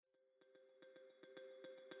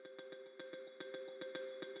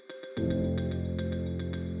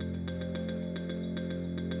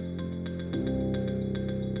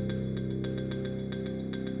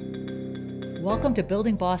Welcome to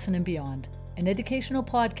Building Boston and Beyond, an educational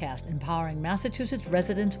podcast empowering Massachusetts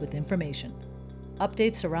residents with information.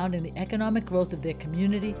 Updates surrounding the economic growth of their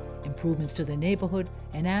community, improvements to their neighborhood,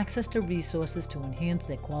 and access to resources to enhance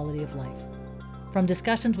their quality of life. From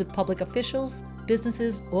discussions with public officials,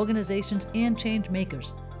 businesses, organizations, and change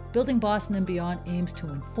makers, Building Boston and Beyond aims to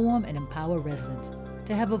inform and empower residents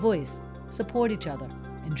to have a voice, support each other,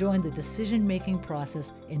 and join the decision-making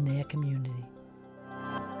process in their community.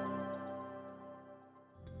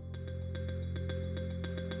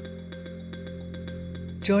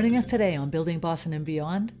 Joining us today on Building Boston and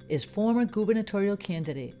Beyond is former gubernatorial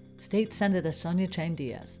candidate, State Senator Sonia Chang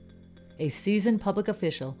Diaz. A seasoned public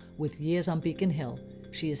official with years on Beacon Hill,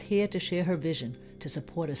 she is here to share her vision to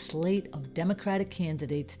support a slate of Democratic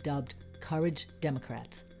candidates dubbed Courage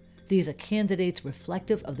Democrats. These are candidates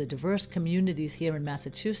reflective of the diverse communities here in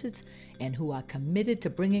Massachusetts and who are committed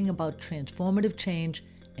to bringing about transformative change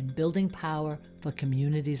and building power for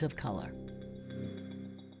communities of color.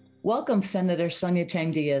 Welcome, Senator Sonia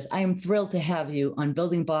Chang Diaz. I am thrilled to have you on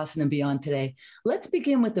Building Boston and Beyond today. Let's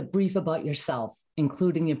begin with a brief about yourself,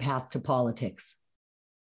 including your path to politics.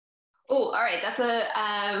 Oh, all right.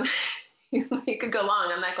 That's you could go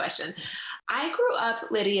long on that question. I grew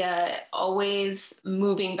up, Lydia, always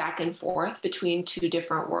moving back and forth between two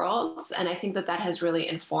different worlds. And I think that has really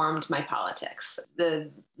informed my politics. The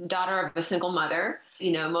daughter of a single mother,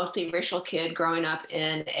 multiracial kid growing up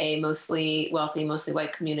in a mostly wealthy, mostly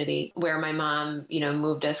white community where my mom,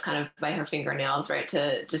 moved us kind of by her fingernails, right,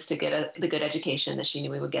 to get the good education that she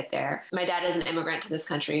knew we would get there. My dad is an immigrant to this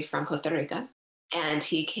country from Costa Rica, and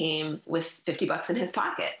he came with $50 in his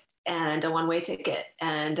pocket and a one-way ticket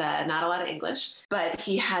and not a lot of English, but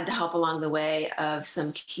he had the help along the way of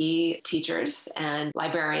some key teachers and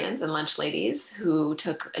librarians and lunch ladies who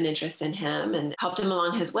took an interest in him and helped him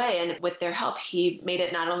along his way. And with their help, he made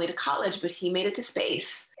it not only to college, but he made it to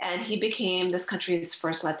space. And he became this country's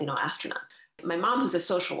first Latino astronaut. My mom, who's a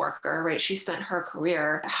social worker, right, she spent her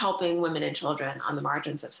career helping women and children on the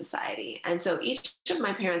margins of society. And so each of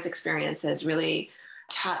my parents' experiences really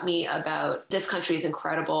taught me about this country's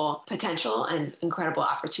incredible potential and incredible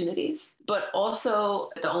opportunities. But also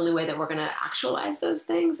the only way that we're going to actualize those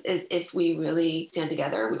things is if we really stand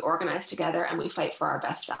together, we organize together, and we fight for our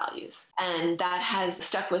best values. And that has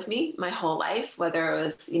stuck with me my whole life, whether it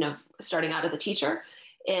was, starting out as a teacher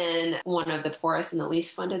in one of the poorest and the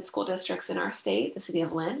least funded school districts in our state, the city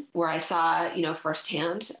of Lynn, where I saw,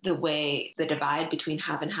 firsthand the way the divide between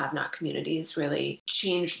have and have not communities really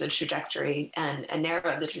changed the trajectory and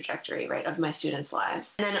narrowed the trajectory, right, of my students'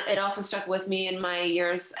 lives. And then it also stuck with me in my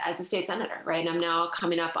years as a state senator, right? And I'm now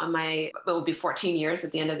coming up on it will be 14 years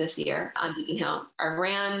at the end of this year on Beacon Hill. I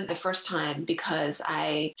ran the first time because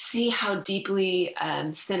I see how deeply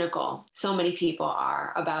cynical so many people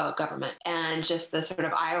are about government and just the sort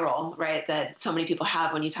of eye roll, right, that so many people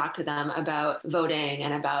have when you talk to them about voting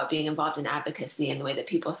and about being involved in advocacy, and the way that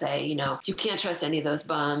people say, you can't trust any of those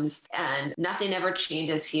bums and nothing ever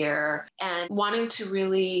changes here, and wanting to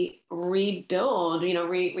really rebuild,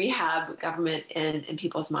 rehab government in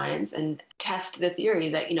people's minds and test the theory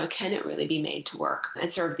that, can it really be made to work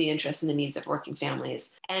and serve the interests and the needs of working families?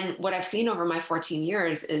 And what I've seen over my 14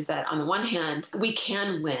 years is that on the one hand, we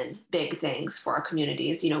can win big things for our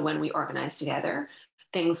communities, when we organize together.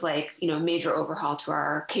 Things like, major overhaul to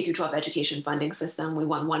our K-12 education funding system. We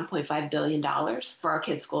won $1.5 billion for our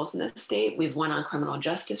kids' schools in the state. We've won on criminal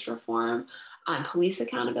justice reform, on police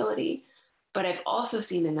accountability. But I've also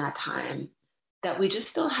seen in that time that we just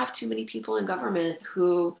still have too many people in government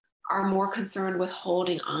who are more concerned with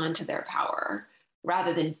holding on to their power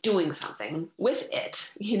rather than doing something with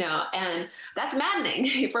it, and that's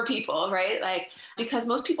maddening for people, right? Because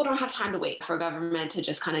most people don't have time to wait for government to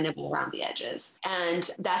just kind of nibble around the edges. And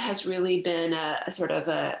that has really been a sort of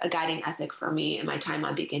a guiding ethic for me in my time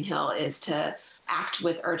on Beacon Hill, is to act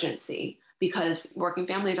with urgency, because working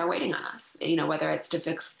families are waiting on us, whether it's to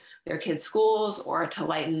fix their kids' schools or to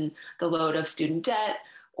lighten the load of student debt,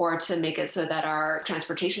 or to make it so that our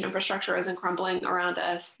transportation infrastructure isn't crumbling around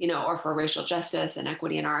us, or for racial justice and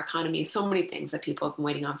equity in our economy. So many things that people have been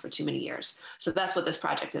waiting on for too many years. So that's what this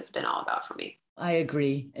project has been all about for me. I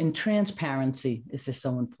agree. And transparency is just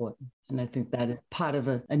so important. And I think that is part of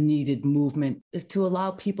a needed movement, is to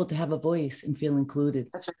allow people to have a voice and feel included.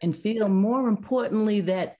 That's right. And feel, more importantly,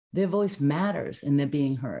 that their voice matters and they're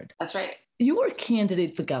being heard. That's right. You were a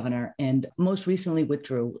candidate for governor and most recently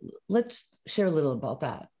withdrew. Let's share a little about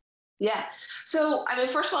that. Yeah. So, I mean,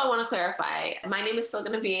 first of all, I want to clarify my name is still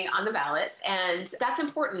going to be on the ballot. And that's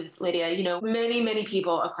important, Lydia. You know, many, many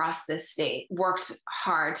people across this state worked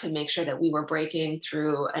hard to make sure that we were breaking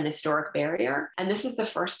through an historic barrier. And this is the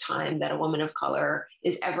first time that a woman of color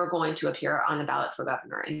is ever going to appear on the ballot for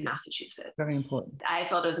governor in Massachusetts. Very important. I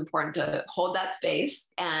felt it was important to hold that space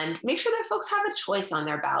and make sure that folks have a choice on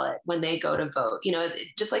their ballot when they go to vote. You know,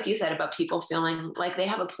 just like you said about people feeling like they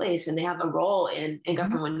have a place and they have a role in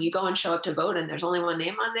government. When you go and show up to vote and there's only one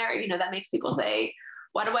name on there, you know, that makes people say,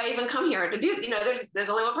 why do I even come here to do, you know, there's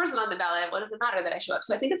only one person on the ballot. What does it matter that I show up?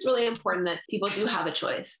 So I think it's really important that people do have a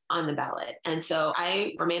choice on the ballot. And so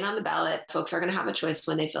I remain on the ballot. Folks are going to have a choice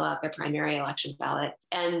when they fill out their primary election ballot.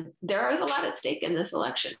 And there is a lot at stake in this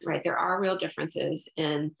election, right? There are real differences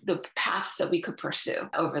in the paths that we could pursue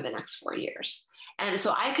over the next 4 years. And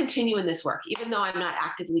so I continue in this work, even though I'm not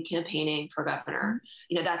actively campaigning for governor.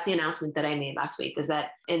 You know, that's the announcement that I made last week, is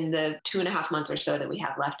that in the 2.5 months or so that we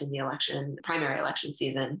have left in the election, primary election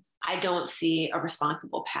season, I don't see a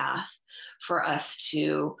responsible path for us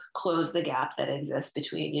to close the gap that exists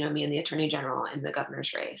between, you know, me and the attorney general in the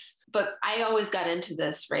governor's race. But I always got into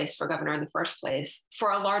this race for governor in the first place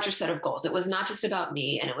for a larger set of goals. It was not just about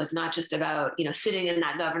me, and it was not just about, you know, sitting in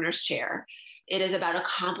that governor's chair. It is about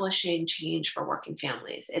accomplishing change for working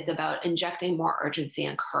families. It's about injecting more urgency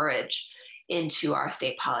and courage into our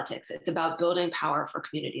state politics. It's about building power for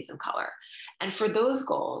communities of color. And for those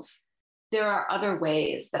goals, there are other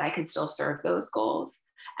ways that I can still serve those goals,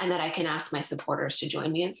 and that I can ask my supporters to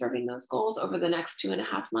join me in serving those goals over the next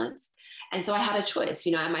 2.5 months. And so I had a choice,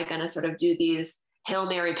 you know, am I going to sort of do these Hail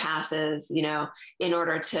Mary passes, you know, in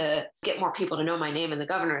order to get more people to know my name in the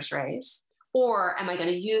governor's race? Or am I going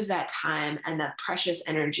to use that time and the precious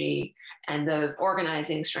energy and the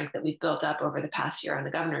organizing strength that we've built up over the past year in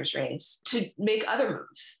the governor's race to make other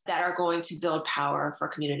moves that are going to build power for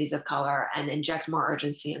communities of color and inject more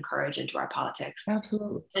urgency and courage into our politics?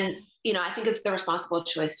 Absolutely. And, you know, I think it's the responsible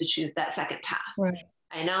choice to choose that second path. Right.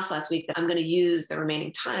 I announced last week that I'm going to use the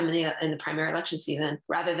remaining time in the primary election season,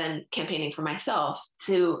 rather than campaigning for myself,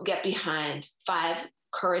 to get behind 5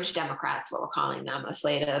 Courage Democrats, what we're calling them, a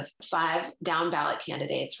slate of 5 down ballot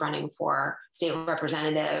candidates running for state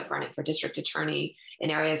representative, running for district attorney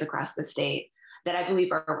in areas across the state, that I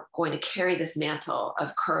believe are going to carry this mantle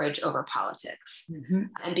of courage over politics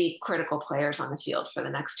and be critical players on the field for the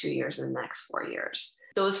next 2 years and the next 4 years.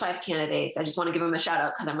 Those 5 candidates, I just want to give them a shout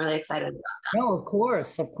out because I'm really excited about them. No, of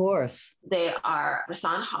course, of course. They are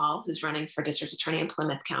Rasan Hall, who's running for district attorney in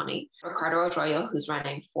Plymouth County, Ricardo Arroyo, who's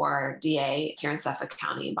running for DA here in Suffolk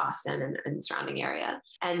County, Boston and the surrounding area.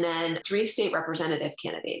 And then 3 state representative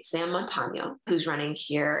candidates, Sam Montano, who's running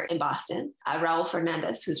here in Boston, Raul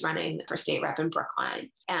Fernandez, who's running for state rep in Brookline,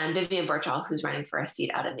 and Vivian Birchall, who's running for a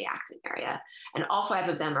seat out in the Acton area. And all 5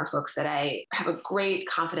 of them are folks that I have a great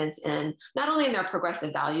confidence in, not only in their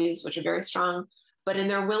progressive values, which are very strong, but in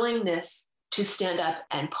their willingness to stand up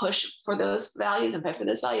and push for those values and fight for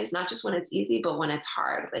those values, not just when it's easy, but when it's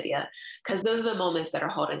hard, Lydia, because those are the moments that are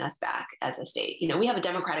holding us back as a state. You know, we have a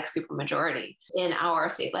Democratic supermajority in our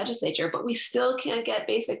state legislature, but we still can't get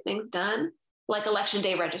basic things done, like election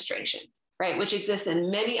day registration, right? Which exists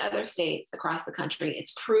in many other states across the country.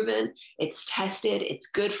 It's proven, it's tested, it's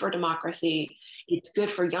good for democracy, it's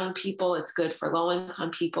good for young people, it's good for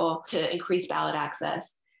low-income people to increase ballot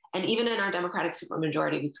access. And even in our Democratic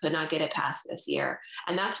supermajority, we could not get it passed this year.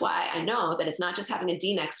 And that's why I know that it's not just having a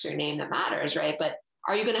D next to your name that matters, right? But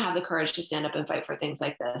are you going to have the courage to stand up and fight for things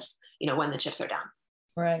like this, you know, when the chips are down?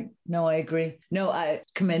 Right. No, I agree. No, I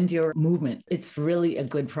commend your movement. It's really a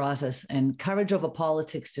good process. And courage over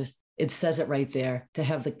politics, just, it says it right there, to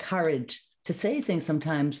have the courage to say things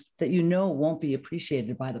sometimes that you know won't be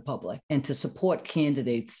appreciated by the public, and to support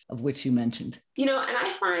candidates of which you mentioned. You know, and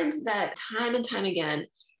I find that time and time again,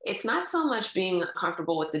 it's not so much being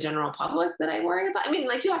comfortable with the general public that I worry about. I mean,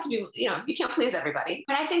 like, you have to be, you know, you can't please everybody,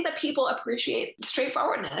 but I think that people appreciate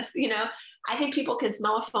straightforwardness. You know, I think people can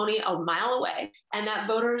smell a phony a mile away, and that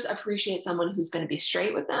voters appreciate someone who's going to be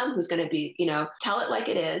straight with them, who's going to be, you know, tell it like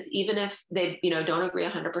it is, even if they, you know, don't agree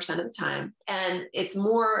 100% of the time. And it's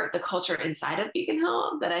more the culture inside of Beacon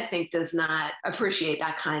Hill that I think does not appreciate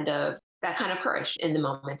that kind of courage in the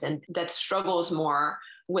moments, and that struggles more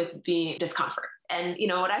with being discomfort. And, you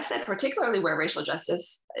know, what I've said, particularly where racial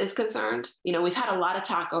justice is concerned, you know, we've had a lot of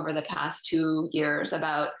talk over the past 2 years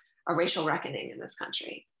about a racial reckoning in this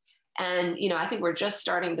country. And, you know, I think we're just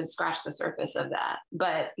starting to scratch the surface of that.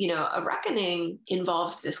 But, you know, a reckoning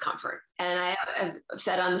involves discomfort. And I've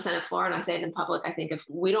said on the Senate floor, and I say it in public, I think if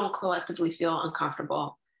we don't collectively feel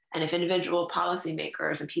uncomfortable, and if individual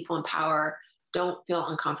policymakers and people in power don't feel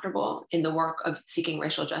uncomfortable in the work of seeking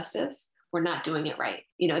racial justice, we're not doing it right.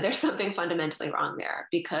 There's something fundamentally wrong there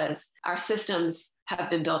because our systems have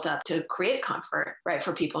been built up to create comfort, right,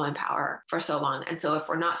 for people in power for so long. And so if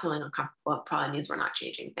we're not feeling uncomfortable, it probably means we're not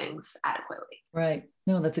changing things adequately. Right.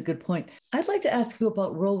 No, that's a good point. I'd like to ask you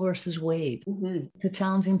about Roe versus Wade. Mm-hmm. It's a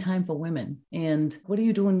challenging time for women. And what are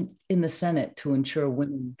you doing in the Senate to ensure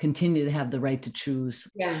women continue to have the right to choose?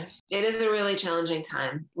 Yeah, it is a really challenging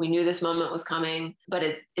time. We knew this moment was coming, but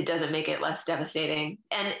it doesn't make it less devastating.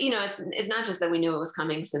 And, it's not just that we knew it was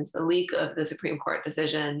coming since the leak of the Supreme Court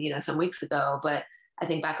decision, some weeks ago, but I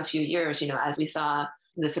think back a few years, as we saw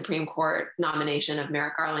the Supreme Court nomination of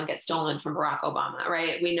Merrick Garland get stolen from Barack Obama,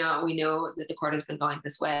 right? We know that the court has been going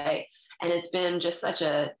this way. And it's been just such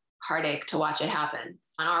a heartache to watch it happen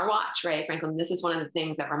on our watch, right? Frankly, this is one of the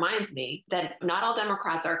things that reminds me that not all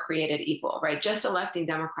Democrats are created equal, right? Just electing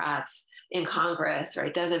Democrats in Congress,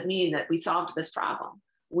 right, doesn't mean that we solved this problem.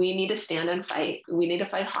 We need to stand and fight. We need to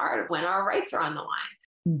fight hard when our rights are on the line.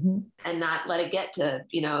 Mm-hmm. And not let it get to,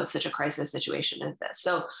 such a crisis situation as this.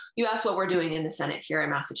 So you asked what we're doing in the Senate here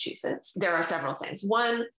in Massachusetts. There are several things.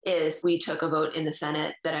 One is we took a vote in the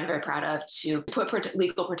Senate that I'm very proud of to put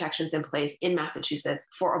legal protections in place in Massachusetts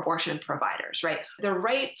for abortion providers, right? The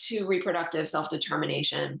right to reproductive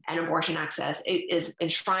self-determination and abortion access is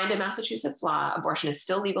enshrined in Massachusetts law. Abortion is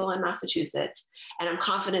still legal in Massachusetts. And I'm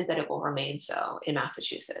confident that it will remain so in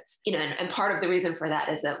Massachusetts. And part of the reason for that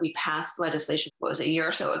is that we passed legislation, what was it, a year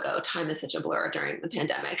or so ago, time is such a blur during the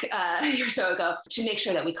pandemic, a year or so ago, to make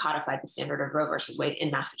sure that we codified the standard of Roe versus Wade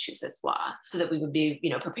in Massachusetts law so that we would be,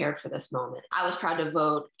 prepared for this moment. I was proud to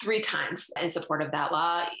vote 3 times in support of that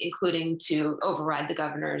law, including to override the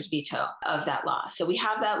governor's veto of that law. So we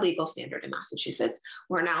have that legal standard in Massachusetts.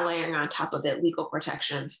 We're now layering on top of it legal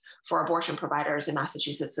protections for abortion providers in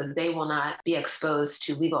Massachusetts so that they will not be exposed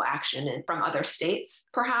to legal action from other states,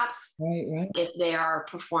 perhaps, right, if they are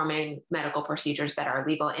performing medical procedures that are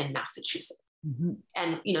legal in Massachusetts. Mm-hmm.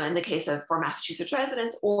 And, in the case of for Massachusetts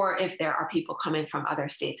residents, or if there are people coming from other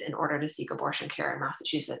states in order to seek abortion care in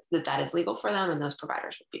Massachusetts, that is legal for them and those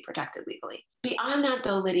providers will be protected legally. Beyond that,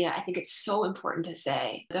 though, Lydia, I think it's so important to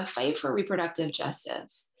say the fight for reproductive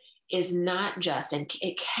justice is not just, and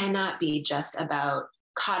it cannot be just about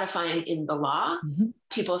codifying in the law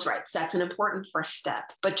people's rights. That's an important first step.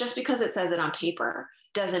 But just because it says it on paper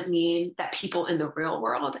doesn't mean that people in the real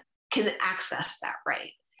world can access that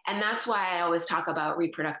right. And that's why I always talk about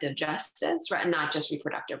reproductive justice, right? Not just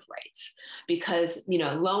reproductive rights, because,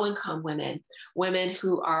 low-income women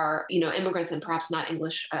who are, immigrants and perhaps not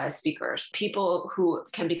English speakers, people who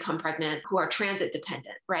can become pregnant, who are transit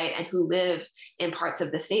dependent, right? And who live in parts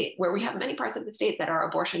of the state where we have many parts of the state that are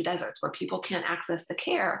abortion deserts, where people can't access the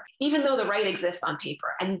care, even though the right exists on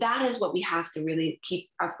paper. And that is what we have to really keep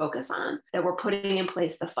our focus on, that we're putting in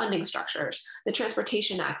place the funding structures, the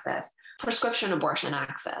transportation access, prescription abortion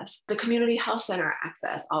access, the community health center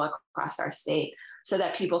access all across our state so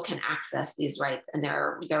that people can access these rights and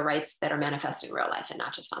their rights that are manifest in real life and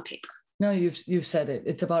not just on paper. No, you've said it.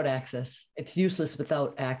 It's about access. It's useless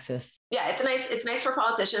without access. Yeah, it's nice for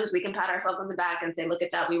politicians. We can pat ourselves on the back and say, look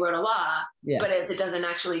at that, we wrote a law. Yeah. But if it doesn't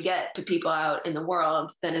actually get to people out in the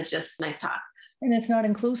world, then it's just nice talk. And it's not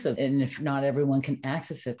inclusive. And if not everyone can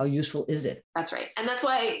access it, how useful is it? That's right. And that's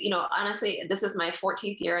why, honestly, this is my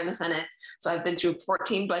 14th year in the Senate. So I've been through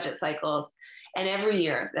 14 budget cycles. And every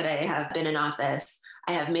year that I have been in office,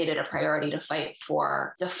 I have made it a priority to fight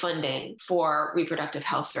for the funding for reproductive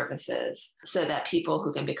health services so that people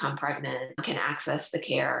who can become pregnant can access the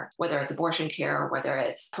care, whether it's abortion care, whether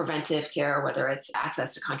it's preventive care, whether it's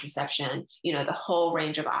access to contraception, the whole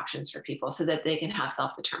range of options for people so that they can have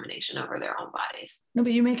self-determination over their own bodies. No,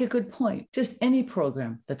 but you make a good point. Just any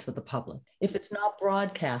program that's for the public, if it's not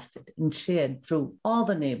broadcasted and shared through all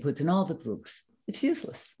the neighborhoods and all the groups, it's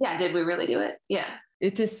useless. Yeah. Did we really do it? Yeah.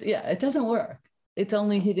 It doesn't work. It's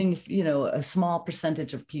only hitting, a small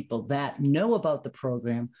percentage of people that know about the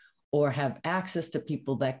program or have access to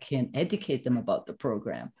people that can educate them about the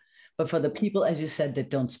program. But for the people, as you said, that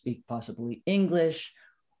don't speak possibly English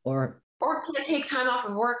or can't take time off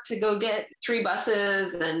of work to go get 3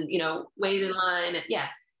 buses and, wait in line. Yeah.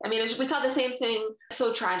 I mean, we saw the same thing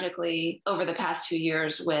so tragically over the past 2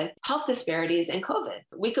 years with health disparities and COVID.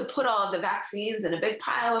 We could put all of the vaccines in a big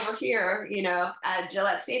pile over here, at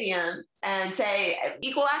Gillette Stadium and say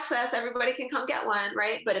equal access, everybody can come get one,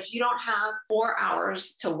 right? But if you don't have 4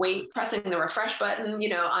 hours to wait pressing the refresh button,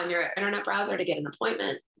 on your internet browser to get an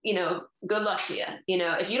appointment, good luck to you.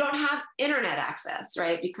 If you don't have internet access,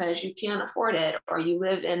 right, because you can't afford it, or you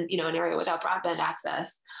live in, an area without broadband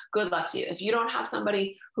access, good luck to you. If you don't have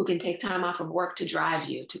somebody who can take time off of work to drive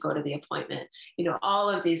you to go to the appointment, all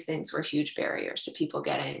of these things were huge barriers to people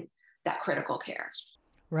getting that critical care.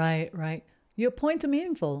 Right, right. Your points are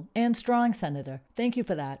meaningful and strong, Senator. Thank you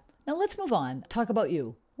for that. Now let's move on. Talk about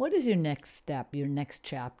you. What is your next step, your next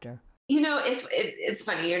chapter? It's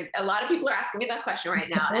funny. A lot of people are asking me that question right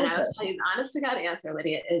now. And I was telling you, the honest to God answer,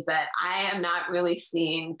 Lydia, is that I am not really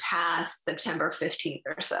seeing past September 15th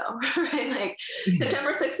or so, right? Like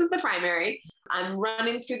September 6th is the primary. I'm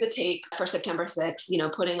running through the tape for September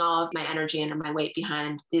 6th, putting all of my energy and my weight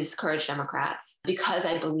behind these Courage Democrats, because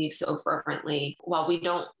I believe so fervently, while we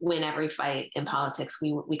don't win every fight in politics,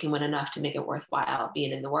 we can win enough to make it worthwhile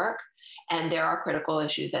being in the work. And there are critical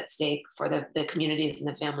issues at stake for the communities and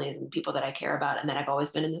the families and the people that I care about and that I've always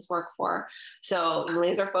been in this work for. So I'm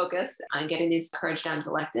laser focused on getting these Courage Dems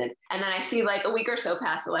elected. And then I see like a week or so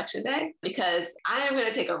past election day, because I am going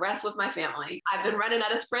to take a rest with my family. I've been running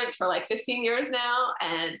at a sprint for like 15 years now,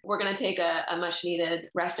 and we're going to take a much needed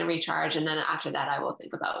rest and recharge. And then after that, I will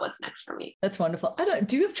think about what's next for me. That's wonderful.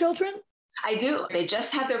 Do you have children? I do. They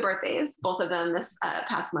just had their birthdays, both of them this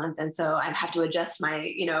past month. And so I have to adjust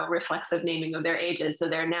my, reflexive naming of their ages. So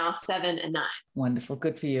they're now 7 and 9. Wonderful.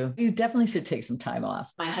 Good for you. You definitely should take some time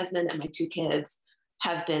off. My husband and my 2 kids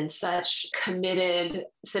have been such committed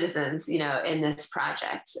citizens, in this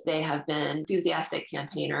project. They have been enthusiastic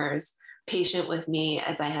campaigners, patient with me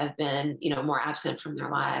as I have been, more absent from their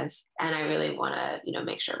lives. And I really want to,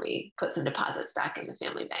 make sure we put some deposits back in the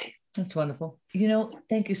family bank. That's wonderful.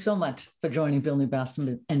 Thank you so much for joining Building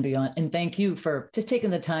Boston and Beyond. And thank you for just taking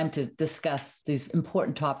the time to discuss these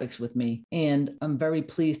important topics with me. And I'm very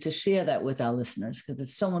pleased to share that with our listeners, because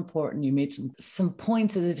it's so important. You made some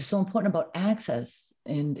points that are just so important about access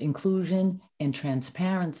and inclusion and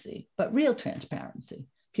transparency, but real transparency.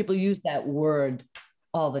 People use that word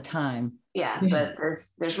all the time. Yeah, but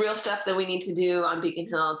there's real stuff that we need to do on Beacon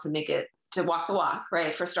Hill to walk the walk,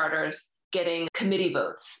 right? For starters, getting committee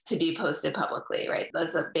votes to be posted publicly, right?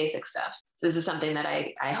 That's the basic stuff. So this is something that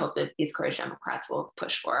I hope that these Courage Democrats will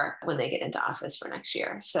push for when they get into office for next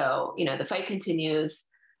year. So, the fight continues.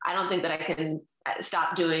 I don't think that I can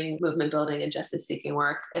stop doing movement building and justice seeking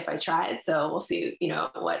work if I tried. So we'll see,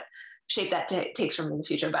 what shape that takes from in the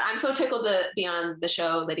future. But I'm so tickled to be on the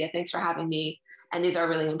show, Lydia. Thanks for having me. And these are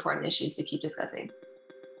really important issues to keep discussing.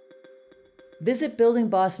 Visit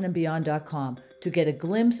buildingbostonandbeyond.com to get a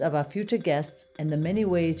glimpse of our future guests and the many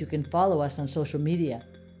ways you can follow us on social media.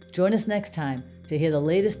 Join us next time to hear the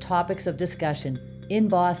latest topics of discussion in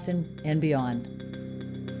Boston and beyond.